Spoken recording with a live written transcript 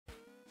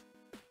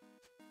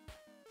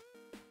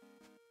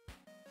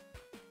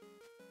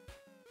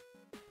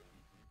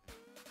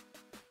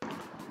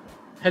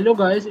Hello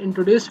guys, in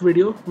today's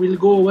video we'll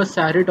go over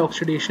Sarett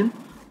oxidation.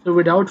 So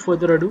without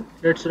further ado,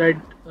 let's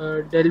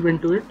delve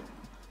into it.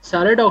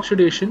 Sarett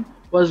oxidation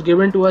was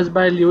given to us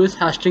by Lewis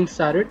Hastings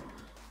Sarett.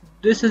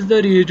 This is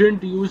the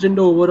reagent used in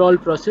the overall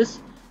process.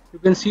 You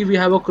can see we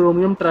have a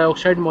chromium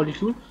trioxide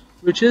molecule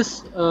which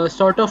is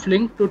sort of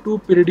linked to two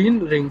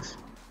pyridine rings.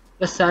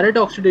 The Sarett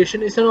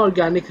oxidation is an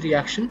organic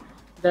reaction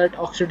that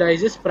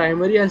oxidizes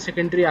primary and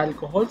secondary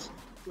alcohols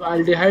to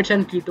aldehydes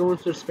and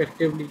ketones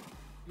respectively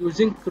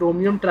using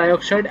chromium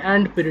trioxide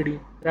and pyridine,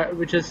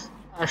 which is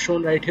as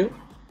shown right here.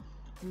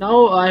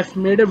 Now I've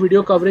made a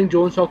video covering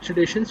Jones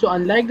oxidation. So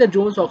unlike the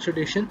Jones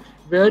oxidation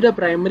where the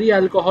primary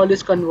alcohol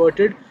is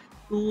converted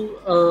to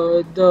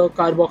the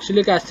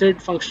carboxylic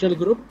acid functional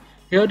group,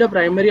 here the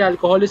primary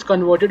alcohol is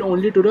converted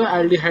only to the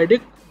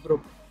aldehydic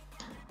group.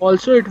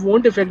 Also, it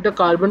won't affect the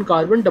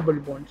carbon-carbon double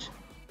bonds.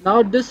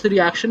 Now this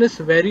reaction is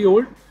very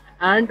old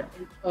and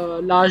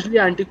largely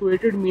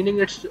antiquated, meaning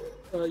it's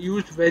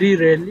used very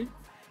rarely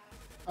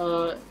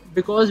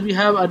because we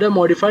have other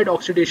modified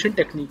oxidation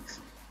techniques.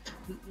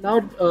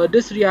 Now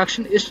this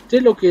reaction is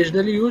still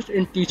occasionally used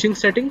in teaching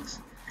settings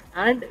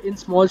and in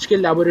small scale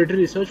laboratory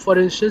research. For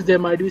instance, there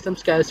might be some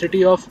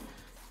scarcity of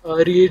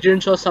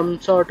reagents or some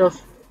sort of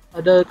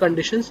other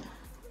conditions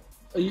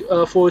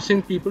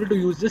forcing people to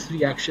use this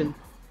reaction.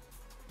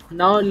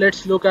 Now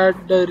let's look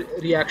at the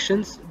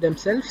reactions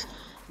themselves.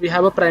 We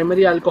have a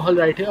primary alcohol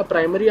right here. A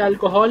primary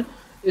alcohol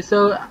is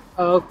a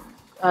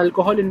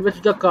alcohol in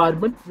which the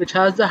carbon, which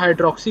has the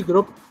hydroxy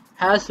group,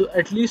 has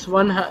at least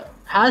one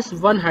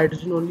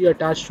hydrogen only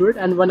attached to it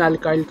and one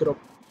alkyl group.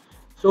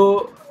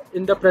 So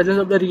in the presence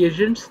of the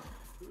reagents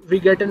we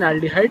get an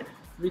aldehyde.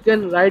 We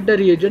can write the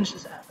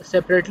reagents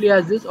separately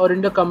as this or in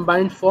the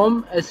combined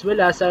form as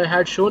well, as I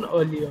had shown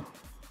earlier.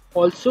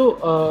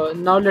 Also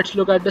now let's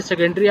look at the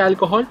secondary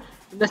alcohol.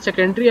 In the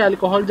secondary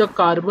alcohol, the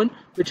carbon,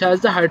 which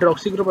has the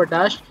hydroxy group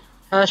attached,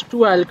 has two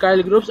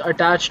alkyl groups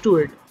attached to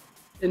it.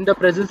 In the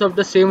presence of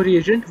the same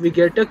reagent we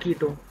get a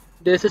ketone.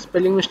 There's a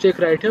spelling mistake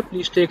right here,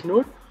 please take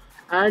note.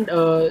 And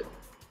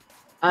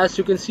as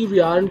you can see,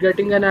 we are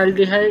getting an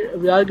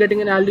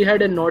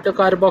aldehyde and not a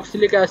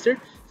carboxylic acid,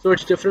 so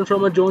it's different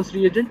from a Jones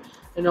reagent.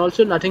 And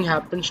also nothing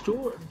happens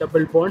to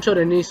double bonds or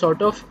any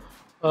sort of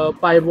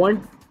pi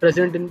bond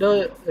present in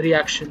the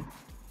reaction.